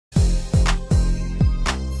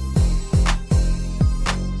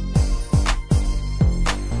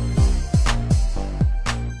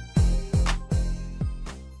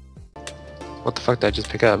What the fuck did I just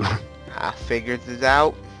pick up? I figured this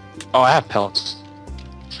out. Oh, I have pelts.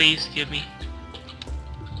 Please give me.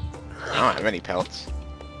 I don't have any pelts.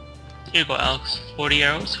 Here you go, Alex. 40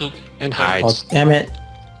 arrows. Who? And Oh, hides. damn it.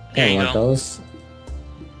 There I you want go. those.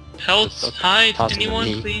 Pelts, Toss hide, them to anyone,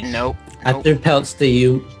 me. please? Nope. I threw pelts to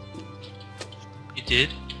you. You did?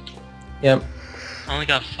 Yep. I only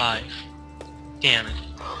got 5. Damn it.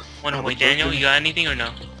 Wait, Daniel, you got anything or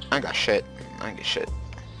no? I ain't got shit. I ain't got shit.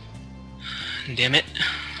 Damn it.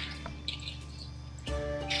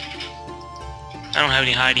 I don't have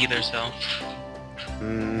any hide either, so.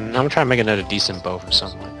 I'm gonna try to make another decent bow for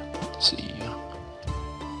someone. Let's see.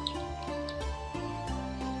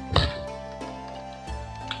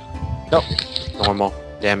 Nope. Normal.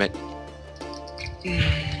 Damn it.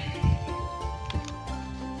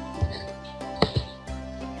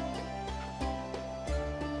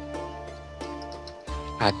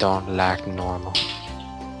 I don't like normal.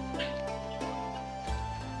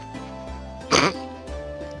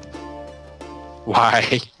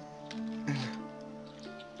 Why?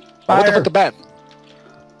 What the fuck the bat?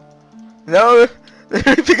 No,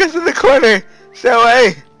 because of the corner. Stay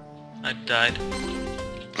away. I died.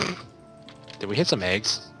 Did we hit some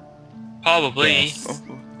eggs? Probably. Yes.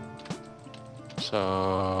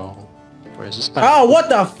 So... Where's this bat? Oh, what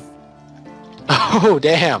the f— Oh,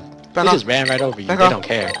 damn! Back They off. just ran right over you. Back They off. don't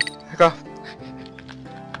care. Back off.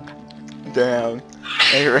 Damn.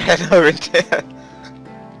 They ran over there.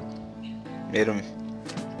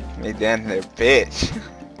 Made Dan their bitch.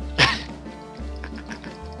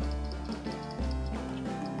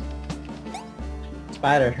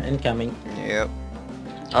 Spider incoming. Yep.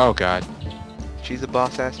 Oh god. She's a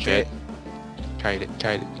boss ass Shit. bitch. Kite it,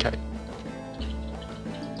 kite it, kite it.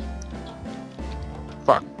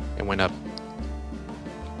 Fuck. It went up.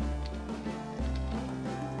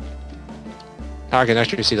 Now I can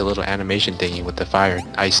actually see the little animation thingy with the fire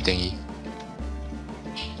ice thingy.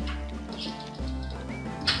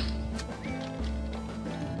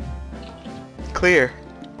 Clear.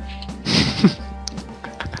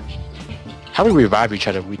 How do we revive each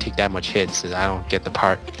other if we take that much hits? I don't get the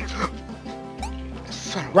part.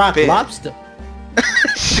 Son of a Rock bitch. lobster.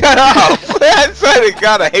 Shut up! I swear to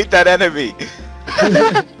God, I hate that enemy.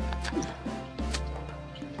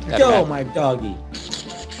 That Go, bad. my doggy.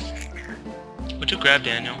 What'd you grab,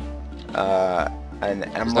 Daniel? An doing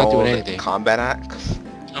emerald anything. combat axe.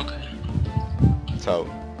 Okay. So,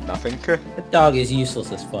 nothing. The dog is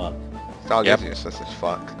useless as fuck. Dog Yep. is useless as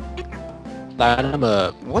fuck. Line 'em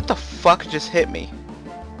up. What the fuck just hit me?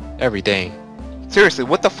 Everything. Seriously,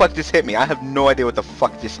 what the fuck just hit me? I have no idea what the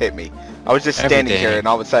fuck just hit me. I was just standing Everything. here and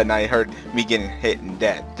all of a sudden I heard me getting hit and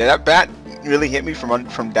dead. Did that bat really hit me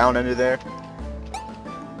from down under there?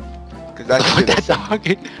 Cause that shit that is- dog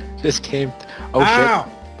just came. Oh Ow!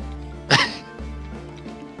 shit.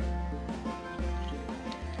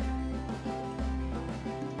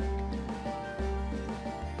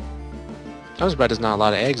 I was about there's not a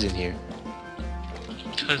lot of eggs in here.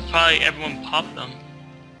 Because probably everyone popped them.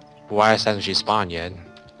 Why hasn't she spawned yet?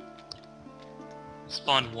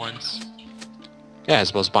 Spawned once. Yeah, it's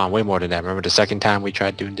supposed to spawn way more than that. Remember the second time we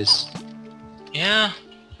tried doing this? Yeah.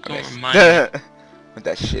 Okay. Don't remind me. With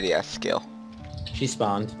that shitty ass skill. She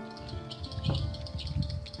spawned.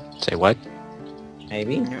 Say what?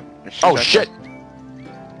 Maybe. Yep. Oh shit!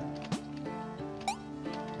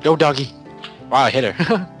 Yo, doggy. Wow, I hit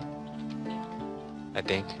her. I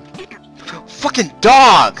think. Fucking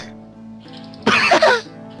dog!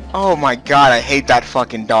 Oh my god, I hate that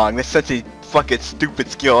fucking dog. That's such a fucking stupid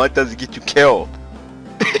skill. It doesn't get you killed.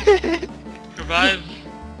 Revive.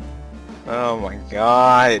 Oh my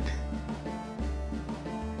god.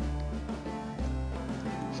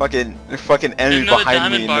 Fucking There's enemy another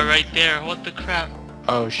behind me. diamond bar right there. What the crap?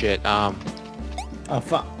 Oh shit. Oh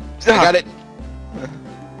fuck. I got it.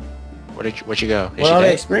 Where'd you go? Is Where she all the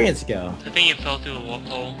dead? experience go? I think it fell through the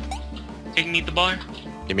hole. Take me the bar?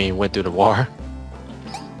 You mean went through the war?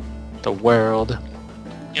 The world.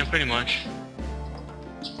 Yeah, pretty much.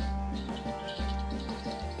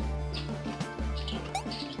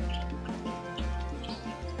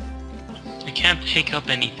 I can't pick up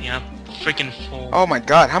anything. I'm freaking full. Oh my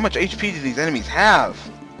god, how much HP do these enemies have?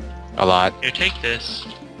 A lot. Here, take this.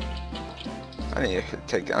 I need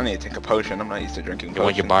to take a potion. I'm not used to drinking You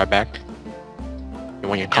want your potion. bar back? You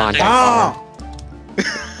want your contact take- bar? Oh!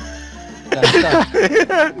 Got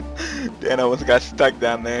stuck. Dan almost got stuck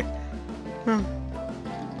down there.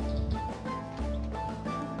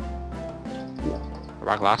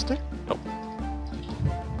 Rock lobster? Nope.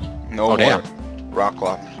 No Oh, more damn. rock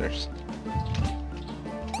lobsters.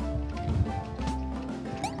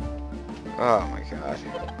 Oh my god.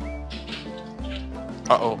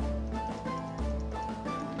 Uh-oh.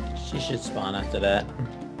 She should spawn after that.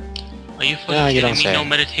 Are you fucking No, you kidding don't me? say. No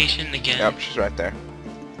meditation again? Yep, she's right there.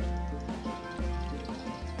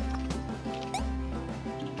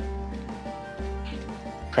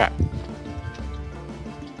 Crap.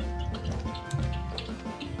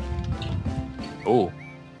 Oh.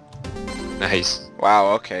 Nice.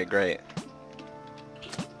 Wow, okay, great.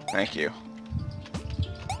 Thank you.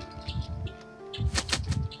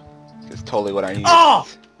 That's totally what I need. Oh!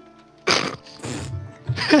 That's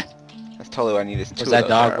totally what I need is 2 Was of that those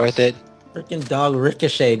dog arrows. worth it? Freaking dog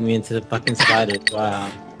ricocheted me into the fucking spiders.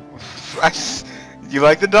 Wow. You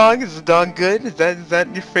like the dog? Is the dog good? Is that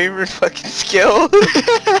your favorite fucking skill?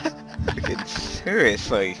 Fucking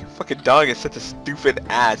seriously. Fucking dog is such a stupid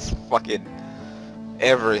ass fucking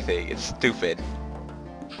everything. It's stupid.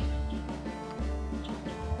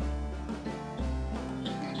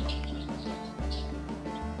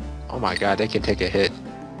 Oh my god, they can take a hit.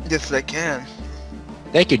 Yes, they can.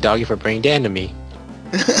 Thank you, doggy, for bringing Dan to me.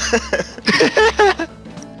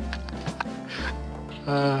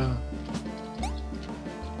 At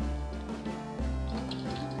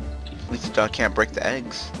least the dog can't break the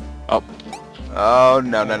eggs. Oh. Oh,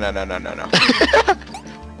 no, no, no, no, no, no, no.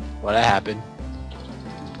 Well, that happened.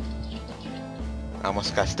 I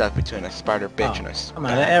almost got stuck between a spider bitch and a I'm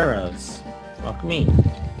out of arrows. Fuck me.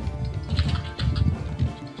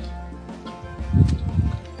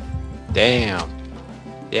 Damn.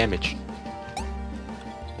 Damage.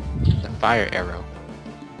 The fire arrow.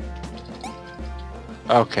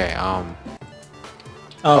 Okay,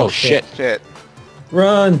 oh shit. Shit.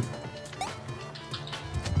 Run!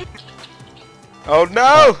 Oh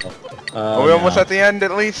no! Oh, Are we almost no. at the end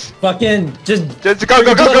at least? Fucking just Just go,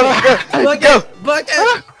 go, go, go, go! Fuck Go! it! Fuck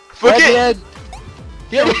it! Fuck it! Dead.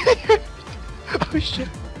 Get Oh shit.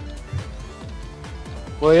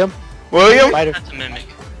 William? William? Spider. That's a mimic.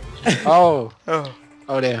 Oh. Oh,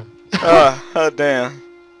 Oh damn. oh damn.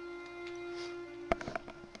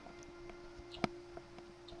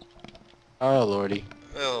 Oh lordy.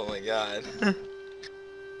 Oh my god.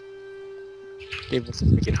 Gave us a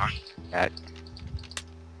freaking heart attack.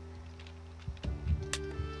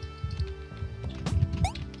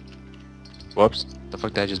 Whoops. The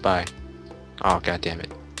fuck did I just buy? Oh god damn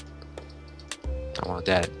it. I want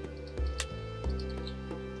that.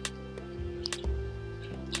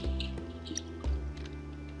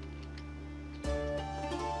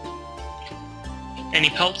 Any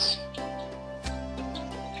pelts?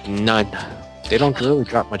 None. They don't really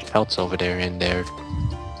drop much pelts over there in there.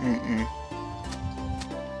 Mm-mm.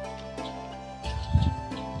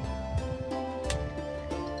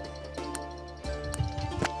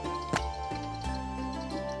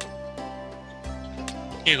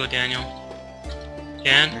 Here you go, Daniel.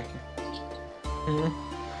 Dan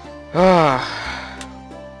Ah.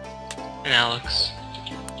 and Alex.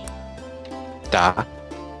 Da.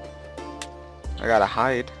 I gotta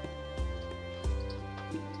hide.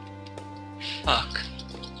 Fuck.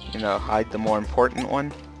 You know, hide the more important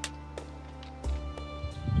one.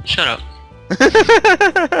 Shut up.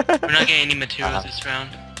 We're not getting any materials this round.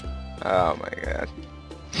 Oh my god.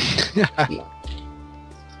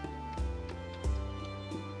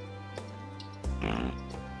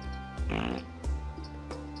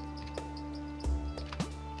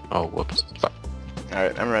 Oh whoops. Fuck.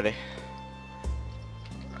 Alright, I'm ready.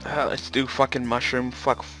 Let's do fucking mushroom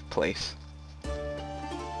fuck place.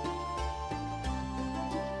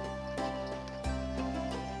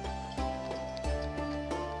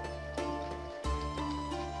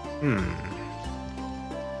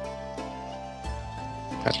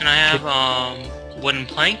 Can I have wooden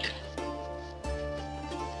plank?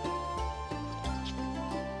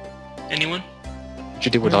 Anyone? What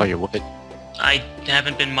you do with all your wood? I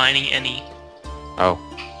haven't been mining any. Oh.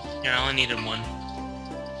 Here, I only needed one.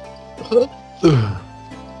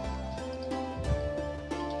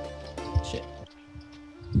 shit.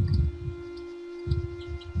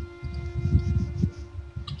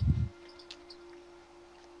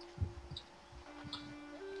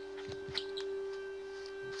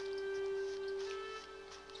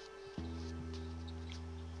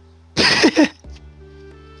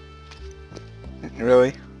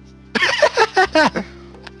 Really?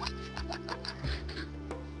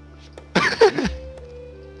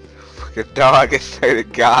 Fucking dog, I swear to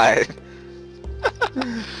God.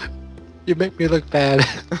 You make me look bad.